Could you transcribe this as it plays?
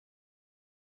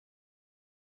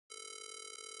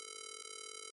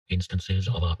Instances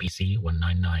of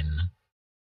RPC-199.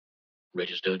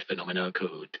 Registered Phenomena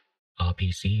Code.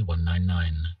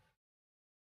 RPC-199.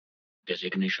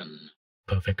 Designation.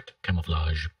 Perfect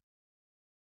Camouflage.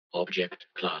 Object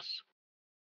Class.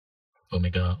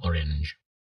 Omega Orange.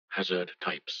 Hazard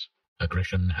Types.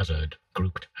 Aggression Hazard,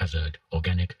 Grouped Hazard,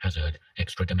 Organic Hazard,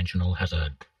 Extra-dimensional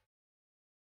Hazard.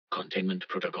 Containment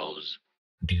Protocols.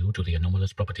 Due to the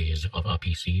anomalous properties of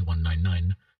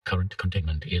RPC-199, current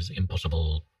containment is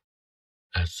impossible.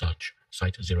 As such,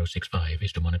 Site-065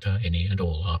 is to monitor any and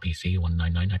all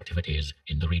RPC-199 activities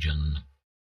in the region.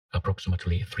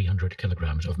 Approximately 300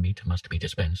 kilograms of meat must be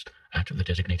dispensed at the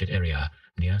designated area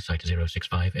near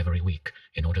Site-065 every week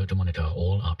in order to monitor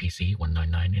all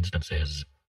RPC-199 instances.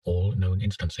 All known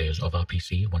instances of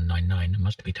RPC-199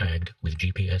 must be tagged with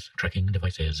GPS tracking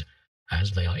devices,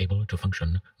 as they are able to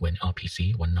function when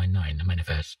RPC-199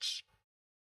 manifests.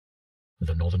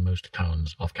 The northernmost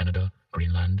towns of Canada,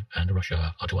 Greenland, and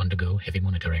Russia are to undergo heavy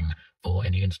monitoring for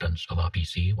any instance of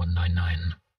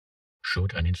RPC-199.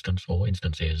 Should an instance or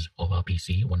instances of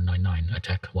RPC-199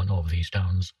 attack one of these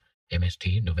towns,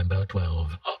 MST November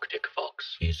 12 Arctic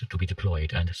Fox is to be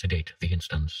deployed and sedate the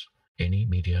instance. Any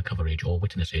media coverage or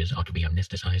witnesses are to be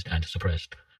amnesticized and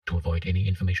suppressed to avoid any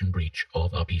information breach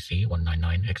of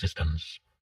RPC-199 existence.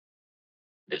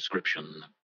 Description.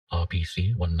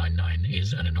 RPC-199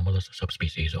 is an anomalous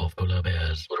subspecies of polar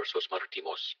bears. Ursus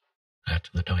maritimus. At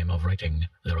the time of writing,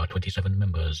 there are 27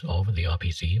 members of the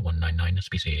RPC-199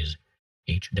 species,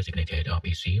 each designated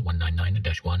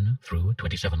RPC-199-1 through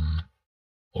 27.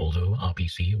 Although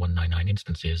RPC-199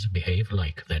 instances behave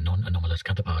like their non-anomalous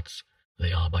counterparts,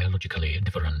 they are biologically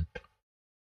different.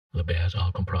 The bears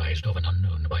are comprised of an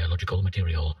unknown biological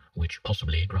material which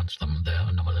possibly grants them their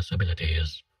anomalous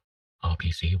abilities.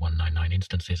 RPC-199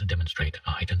 instances demonstrate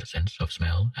a heightened sense of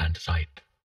smell and sight.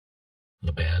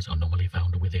 The bears are normally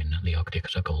found within the Arctic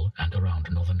Circle and around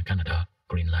northern Canada,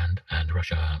 Greenland, and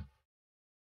Russia.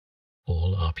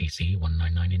 All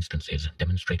RPC-199 instances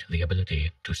demonstrate the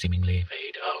ability to seemingly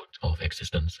fade out of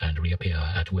existence and reappear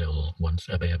at will. Once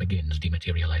a bear begins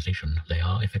dematerialization, they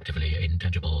are effectively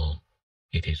intangible.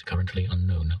 It is currently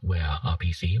unknown where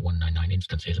RPC-199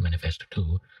 instances manifest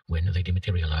to when they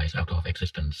dematerialize out of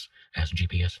existence, as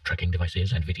GPS tracking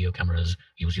devices and video cameras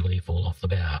usually fall off the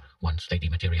bear once they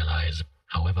dematerialize.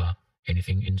 However,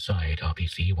 anything inside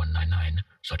RPC-199,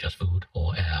 such as food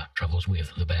or air, travels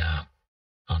with the bear.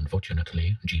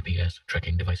 Unfortunately, GPS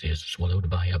tracking devices swallowed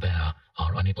by a bear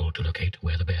are unable to locate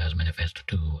where the bears manifest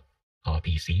to.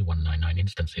 RPC-199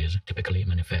 instances typically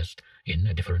manifest in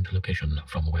a different location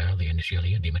from where they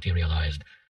initially dematerialized,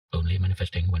 only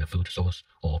manifesting when a food source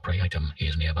or prey item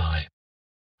is nearby.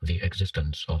 The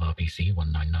existence of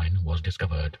RPC-199 was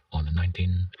discovered on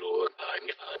 19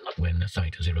 when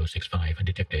Site-065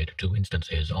 detected 2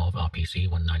 instances of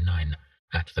RPC-199,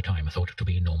 at the time thought to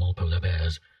be normal polar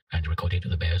bears, and recorded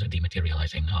the bears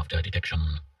dematerializing after detection.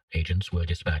 Agents were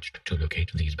dispatched to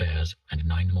locate these bears and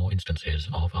 9 more instances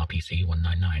of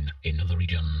RPC-199 in the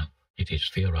region. It is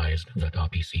theorized that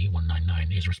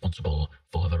RPC-199 is responsible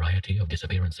for a variety of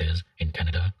disappearances in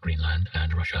Canada, Greenland,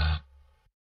 and Russia.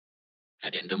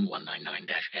 Addendum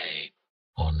 199-A.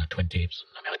 On 20,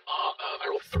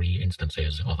 3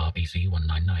 instances of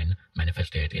RPC-199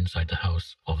 manifested inside the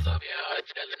house of the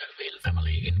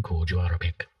family in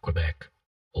Courjuarapik, Quebec.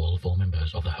 All 4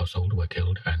 members of the household were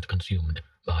killed and consumed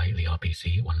by the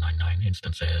RPC-199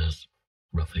 instances.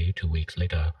 Roughly 2 weeks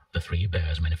later, the 3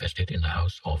 bears manifested in the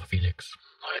house of Felix,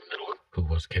 who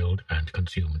was killed and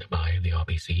consumed by the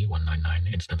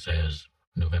RPC-199 instances.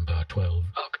 November 12,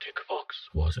 Arctic Fox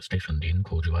was stationed in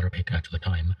Courjuarapik at the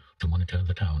time to monitor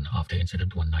the town after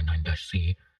Incident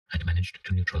 199-C and managed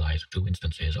to neutralize 2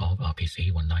 instances of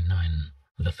RPC-199.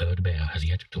 The 3rd bear has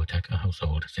yet to attack a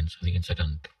household since the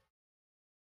incident.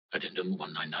 Addendum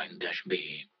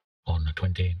 199-B. On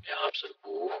 20,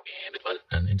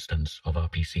 an instance of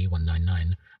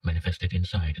RPC-199 manifested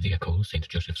inside the Echo St.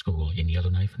 Joseph School in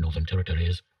Yellowknife, Northern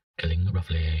Territories, killing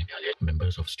roughly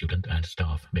members of student and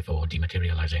staff before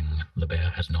dematerializing. The bear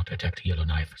has not attacked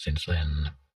Yellowknife since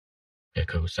then.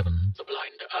 Echo 7, The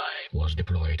Blind Eye, was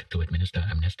deployed to administer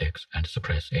amnestics and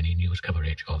suppress any news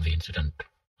coverage of the incident.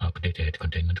 Updated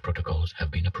containment protocols have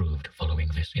been approved following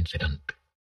this incident.